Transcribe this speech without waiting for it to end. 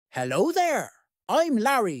Hello there! I'm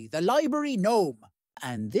Larry, the Library Gnome,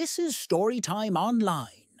 and this is Storytime Online.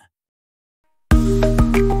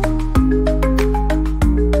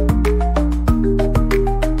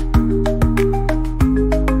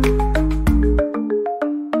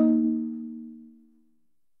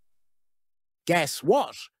 Guess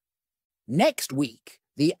what? Next week,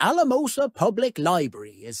 the Alamosa Public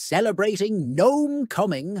Library is celebrating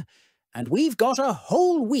Gnome-Coming, and we've got a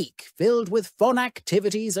whole week filled with fun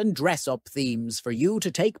activities and dress-up themes for you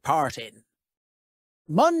to take part in.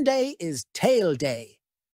 Monday is Tail Day.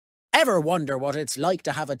 Ever wonder what it's like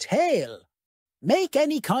to have a tail? Make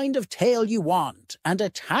any kind of tail you want and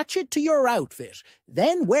attach it to your outfit,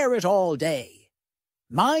 then wear it all day.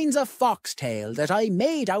 Mine's a foxtail that I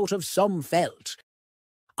made out of some felt.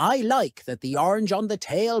 I like that the orange on the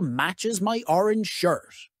tail matches my orange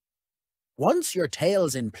shirt. Once your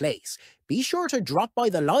tail's in place, be sure to drop by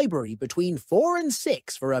the library between 4 and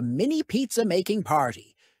 6 for a mini pizza making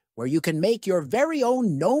party, where you can make your very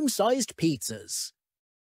own gnome-sized pizzas.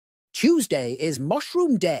 Tuesday is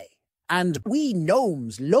Mushroom Day, and we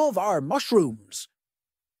gnomes love our mushrooms.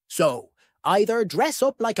 So, either dress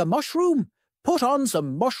up like a mushroom, put on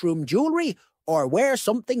some mushroom jewellery, or wear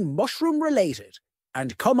something mushroom-related,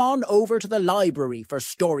 and come on over to the library for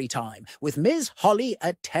story time with Ms. Holly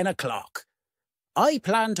at 10 o'clock. I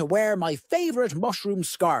plan to wear my favourite mushroom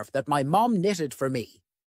scarf that my mom knitted for me.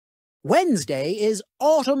 Wednesday is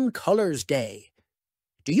Autumn Colours Day.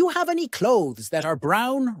 Do you have any clothes that are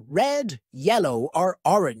brown, red, yellow, or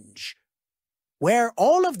orange? Wear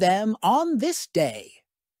all of them on this day.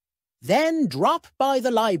 Then drop by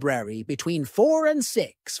the library between 4 and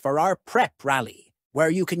 6 for our prep rally, where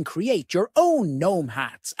you can create your own gnome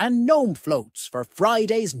hats and gnome floats for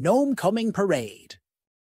Friday's Gnome-Coming parade.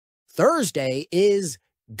 Thursday is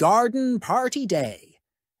Garden Party Day,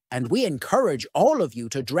 and we encourage all of you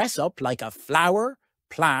to dress up like a flower,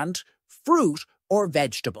 plant, fruit, or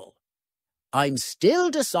vegetable. I'm still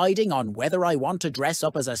deciding on whether I want to dress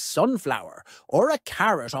up as a sunflower or a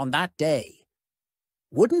carrot on that day.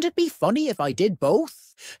 Wouldn't it be funny if I did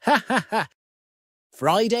both? Ha ha ha!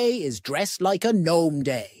 Friday is Dressed Like a Gnome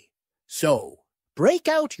Day. So, break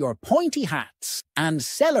out your pointy hats and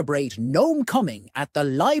celebrate Gnome-Coming at the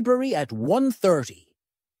library at 1:30.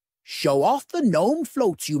 Show off the gnome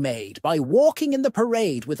floats you made by walking in the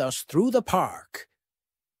parade with us through the park.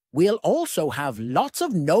 We'll also have lots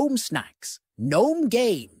of gnome snacks, gnome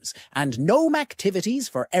games, and gnome activities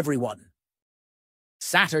for everyone.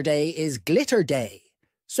 Saturday is Glitter Day.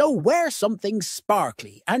 So wear something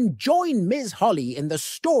sparkly and join Ms. Holly in the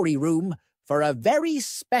story room for a very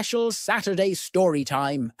special Saturday story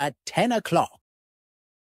time at 10 o'clock.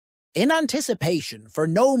 In anticipation for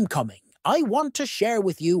Gnome-Coming, I want to share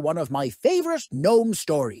with you one of my favourite gnome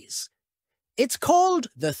stories. It's called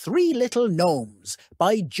The Three Little Gnomes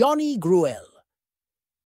by Johnny Gruelle.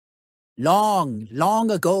 Long,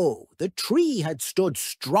 long ago, the tree had stood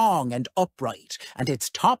strong and upright, and its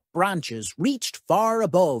top branches reached far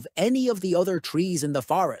above any of the other trees in the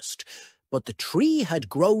forest. But the tree had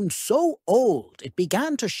grown so old it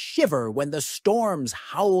began to shiver when the storms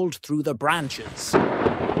howled through the branches.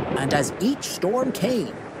 And as each storm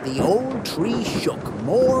came, the old tree shook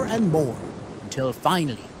more and more, until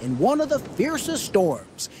finally, in one of the fiercest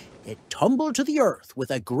storms, it tumbled to the earth with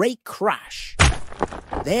a great crash.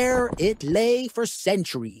 There it lay for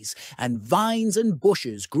centuries, and vines and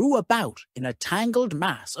bushes grew about in a tangled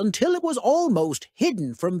mass until it was almost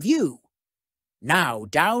hidden from view. Now,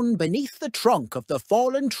 down beneath the trunk of the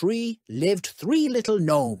fallen tree lived 3 little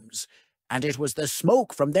gnomes, and it was the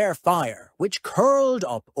smoke from their fire which curled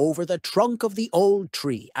up over the trunk of the old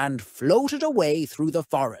tree and floated away through the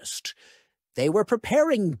forest. They were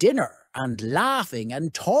preparing dinner and laughing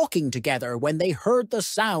and talking together when they heard the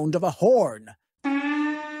sound of a horn.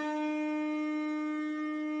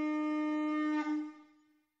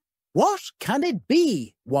 "What can it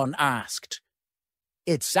be?" one asked.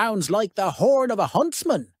 "It sounds like the horn of a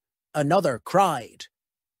huntsman," another cried.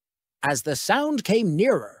 As the sound came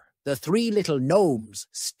nearer, the 3 little gnomes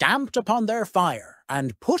stamped upon their fire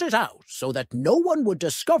and put it out so that no one would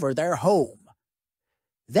discover their home.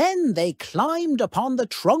 Then they climbed upon the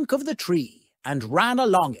trunk of the tree and ran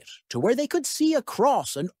along it to where they could see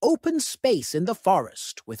across an open space in the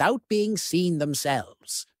forest without being seen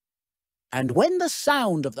themselves. And when the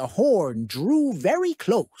sound of the horn drew very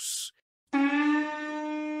close,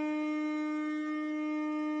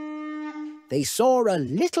 they saw a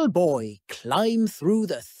little boy climb through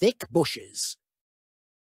the thick bushes.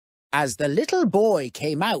 As the little boy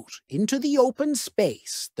came out into the open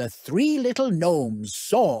space, the 3 little gnomes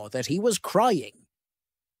saw that he was crying.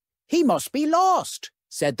 "He must be lost,"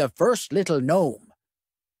 said the first little gnome.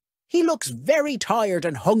 "He looks very tired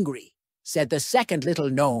and hungry," said the second little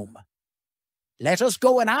gnome. "Let us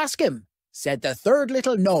go and ask him," said the third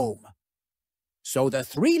little gnome. So the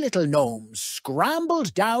three little gnomes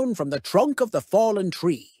scrambled down from the trunk of the fallen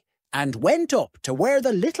tree and went up to where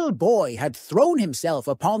the little boy had thrown himself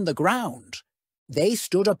upon the ground. They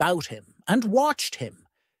stood about him and watched him,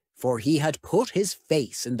 for he had put his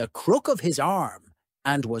face in the crook of his arm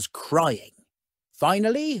and was crying.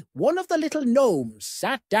 Finally, one of the little gnomes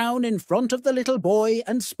sat down in front of the little boy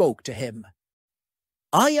and spoke to him.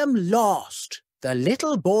 "I am lost," the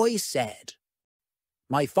little boy said.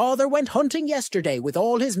 "My father went hunting yesterday with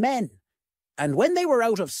all his men, and when they were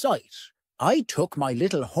out of sight, I took my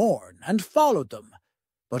little horn and followed them,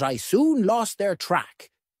 but I soon lost their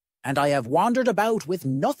track, and I have wandered about with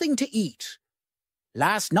nothing to eat.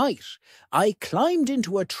 Last night, I climbed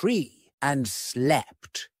into a tree and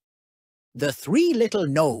slept." The three little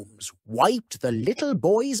gnomes wiped the little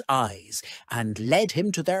boy's eyes and led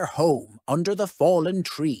him to their home under the fallen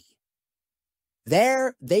tree.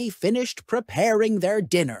 There they finished preparing their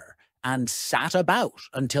dinner and sat about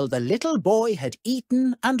until the little boy had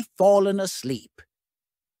eaten and fallen asleep.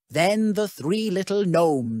 Then the three little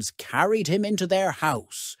gnomes carried him into their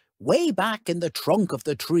house, way back in the trunk of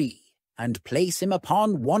the tree, and placed him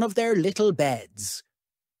upon one of their little beds.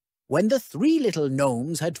 When the three little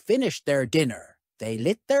gnomes had finished their dinner, they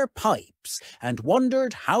lit their pipes and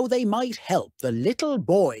wondered how they might help the little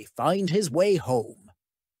boy find his way home.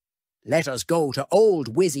 "Let us go to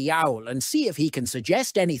old Wizzy Owl and see if he can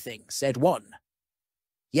suggest anything," said one.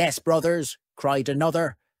 "Yes, brothers," cried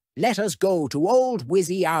another, "let us go to old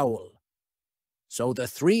Wizzy Owl." So the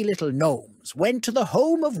three little gnomes went to the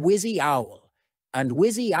home of Wizzy Owl, and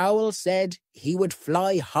Wizzy Owl said he would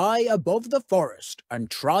fly high above the forest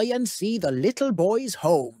and try and see the little boy's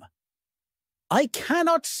home. "I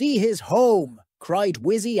cannot see his home," cried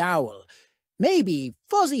Wizzy Owl. "Maybe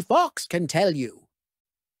Fuzzy Fox can tell you."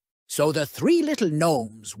 So the three little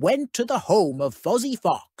gnomes went to the home of Fuzzy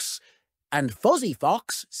Fox, and Fuzzy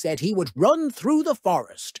Fox said he would run through the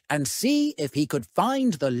forest and see if he could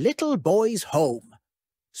find the little boy's home.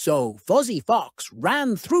 So Fuzzy Fox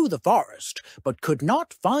ran through the forest, but could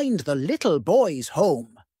not find the little boy's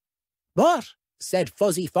home. "But," said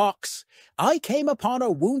Fuzzy Fox, "I came upon a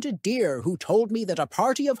wounded deer who told me that a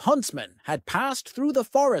party of huntsmen had passed through the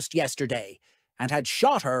forest yesterday and had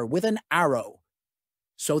shot her with an arrow."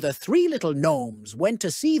 So the three little gnomes went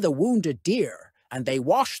to see the wounded deer, and they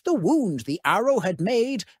washed the wound the arrow had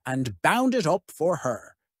made and bound it up for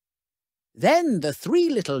her. Then the three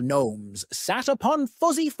little gnomes sat upon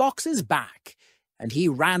Fuzzy Fox's back, and he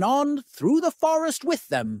ran on through the forest with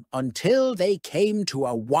them until they came to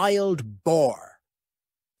a wild boar.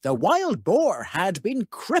 The wild boar had been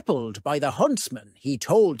crippled by the huntsman, he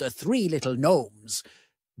told the three little gnomes,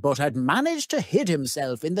 but had managed to hide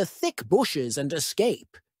himself in the thick bushes and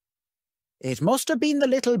escape. "It must have been the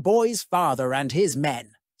little boy's father and his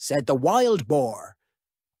men," said the wild boar.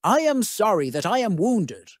 "I am sorry that I am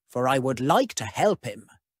wounded, for I would like to help him."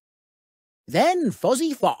 Then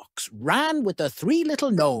Fuzzy Fox ran with the three little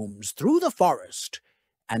gnomes through the forest,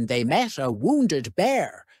 and they met a wounded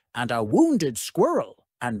bear and a wounded squirrel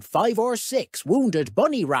and 5 or 6 wounded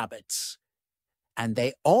bunny rabbits. And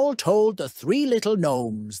they all told the three little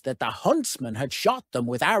gnomes that the huntsman had shot them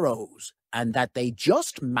with arrows, and that they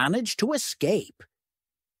just managed to escape.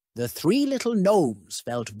 The three little gnomes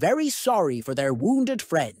felt very sorry for their wounded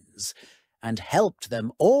friends, and helped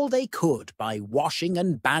them all they could by washing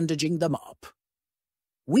and bandaging them up.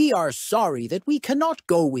 "We are sorry that we cannot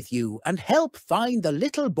go with you and help find the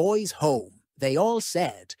little boy's home," they all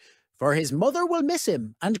said, "for his mother will miss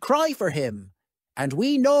him and cry for him, and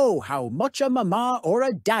we know how much a mamma or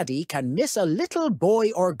a daddy can miss a little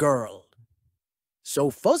boy or girl." So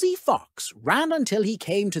Fuzzy Fox ran until he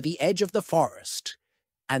came to the edge of the forest,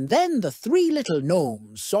 and then the three little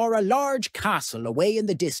gnomes saw a large castle away in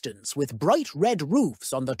the distance with bright red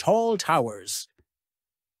roofs on the tall towers.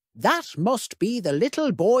 "That must be the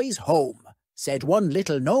little boy's home," said one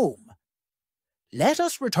little gnome. "Let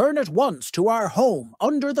us return at once to our home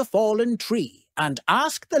under the fallen tree and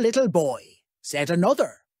ask the little boy," said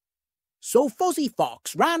another. So Fuzzy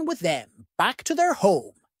Fox ran with them back to their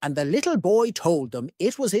home, and the little boy told them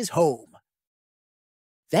it was his home.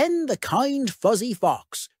 Then the kind Fuzzy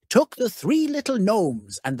Fox took the three little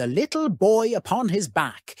gnomes and the little boy upon his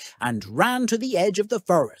back and ran to the edge of the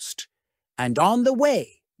forest. And on the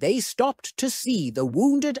way they stopped to see the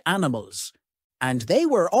wounded animals, and they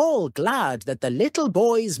were all glad that the little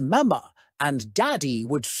boy's mamma and daddy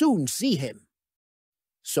would soon see him.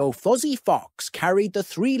 So Fuzzy Fox carried the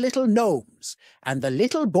 3 little gnomes, and the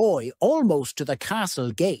little boy almost to the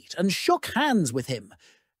castle gate and shook hands with him.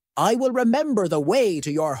 "I will remember the way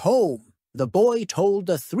to your home," the boy told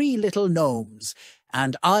the 3 little gnomes,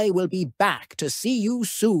 "and I will be back to see you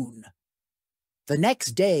soon." The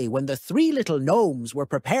next day, when the 3 little gnomes were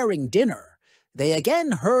preparing dinner, they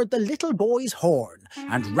again heard the little boy's horn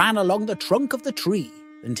and ran along the trunk of the tree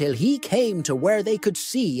until he came to where they could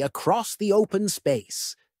see across the open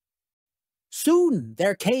space. Soon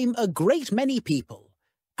there came a great many people,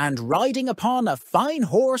 and riding upon a fine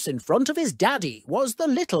horse in front of his daddy was the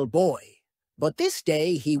little boy. But this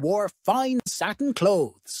day he wore fine satin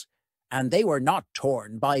clothes, and they were not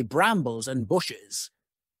torn by brambles and bushes.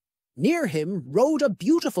 Near him rode a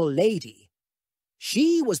beautiful lady.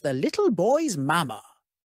 She was the little boy's mamma.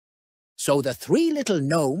 So the 3 little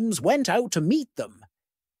gnomes went out to meet them,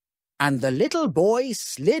 and the little boy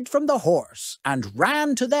slid from the horse and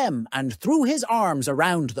ran to them and threw his arms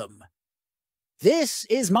around them. "This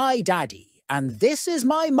is my daddy, and this is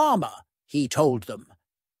my mamma," he told them.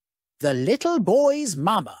 The little boy's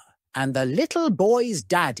mamma and the little boy's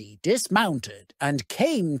daddy dismounted and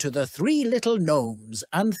came to the 3 little gnomes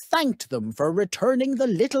and thanked them for returning the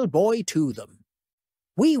little boy to them.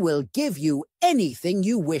 "We will give you anything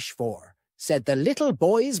you wish for," said the little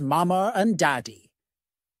boy's mamma and daddy.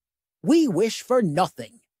 "We wish for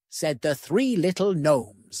nothing," said the 3 little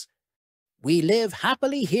gnomes. "We live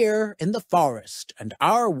happily here in the forest, and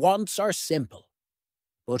our wants are simple.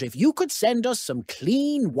 But if you could send us some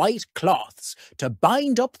clean white cloths to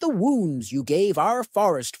bind up the wounds you gave our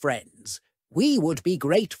forest friends, we would be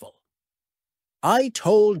grateful." "I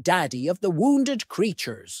told Daddy of the wounded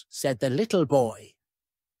creatures," said the little boy.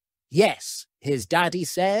 "Yes," his daddy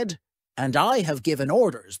said, "and I have given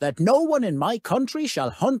orders that no one in my country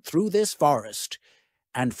shall hunt through this forest.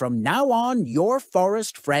 And from now on your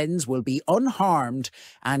forest friends will be unharmed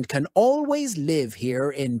and can always live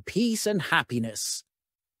here in peace and happiness."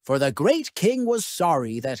 For the great king was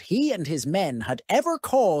sorry that he and his men had ever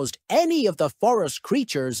caused any of the forest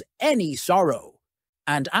creatures any sorrow.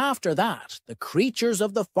 And after that, the creatures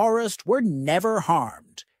of the forest were never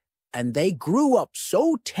harmed, and they grew up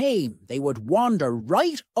so tame they would wander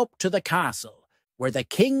right up to the castle, where the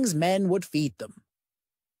king's men would feed them.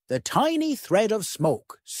 The tiny thread of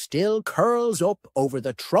smoke still curls up over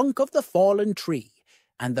the trunk of the fallen tree,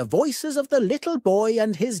 and the voices of the little boy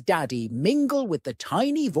and his daddy mingle with the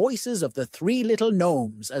tiny voices of the 3 little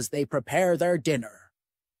gnomes as they prepare their dinner.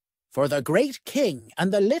 For the great king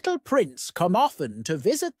and the little prince come often to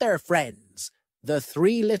visit their friends, the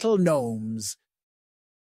 3 little gnomes.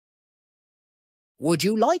 Would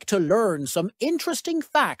you like to learn some interesting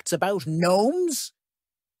facts about gnomes?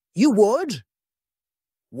 You would?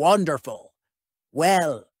 Wonderful.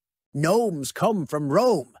 Well, gnomes come from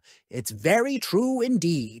Rome. It's very true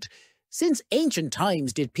indeed. Since ancient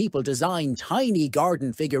times did people design tiny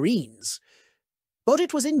garden figurines. But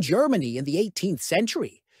it was in Germany in the 18th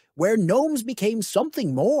century, where gnomes became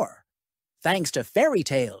something more. Thanks to fairy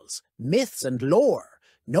tales, myths and lore,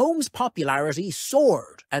 gnomes' popularity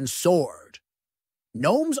soared and soared.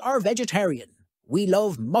 Gnomes are vegetarian. We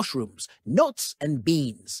love mushrooms, nuts and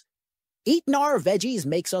beans. Eating our veggies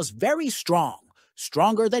makes us very strong,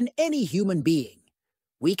 stronger than any human being.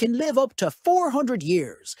 We can live up to 400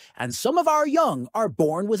 years, and some of our young are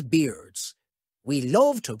born with beards. We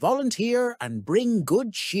love to volunteer and bring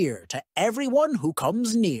good cheer to everyone who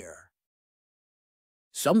comes near.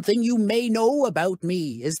 Something you may know about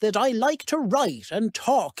me is that I like to write and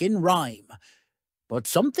talk in rhyme. But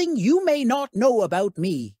something you may not know about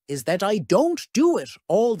me is that I don't do it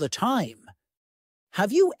all the time.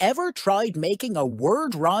 Have you ever tried making a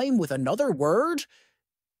word rhyme with another word?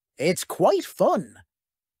 It's quite fun.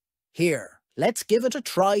 Here, let's give it a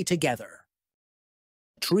try together.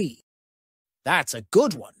 Tree. That's a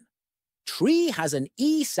good one. Tree has an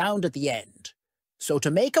E sound at the end. So to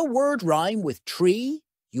make a word rhyme with tree,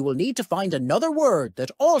 you will need to find another word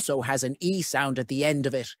that also has an E sound at the end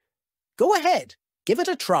of it. Go ahead, give it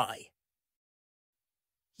a try.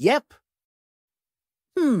 Yep.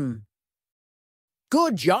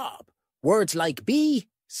 Good job. Words like bee,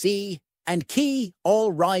 sea, and key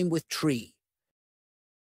all rhyme with tree.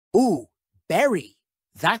 Ooh, berry.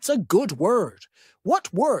 That's a good word.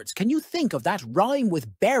 What words can you think of that rhyme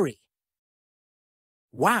with berry?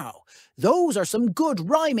 Wow, those are some good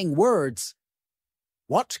rhyming words.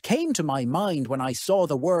 What came to my mind when I saw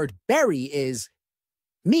the word berry is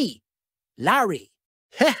me, Larry.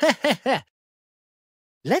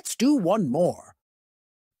 Let's do one more.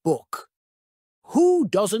 Book. Who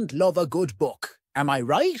doesn't love a good book? Am I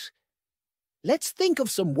right? Let's think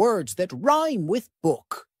of some words that rhyme with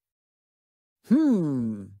book.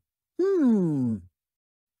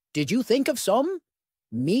 Did you think of some?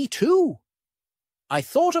 Me too. I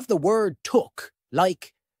thought of the word took,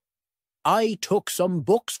 like, I took some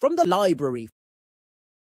books from the library.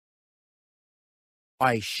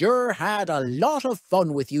 I sure had a lot of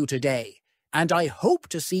fun with you today, and I hope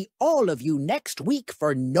to see all of you next week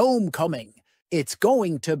for Gnome-Coming. It's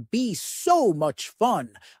going to be so much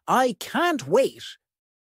fun. I can't wait.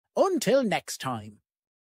 Until next time.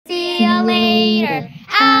 See you later,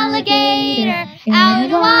 alligator, out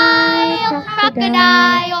in the wild,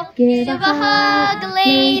 crocodile, give a hug,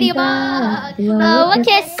 ladybug, blow a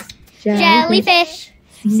kiss, jellyfish,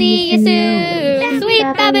 see you soon, sweet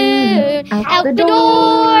baboon, out the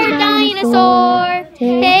door, dinosaur,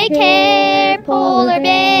 take care, polar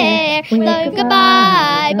bear, love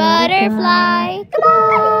goodbye, butterfly,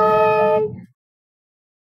 goodbye.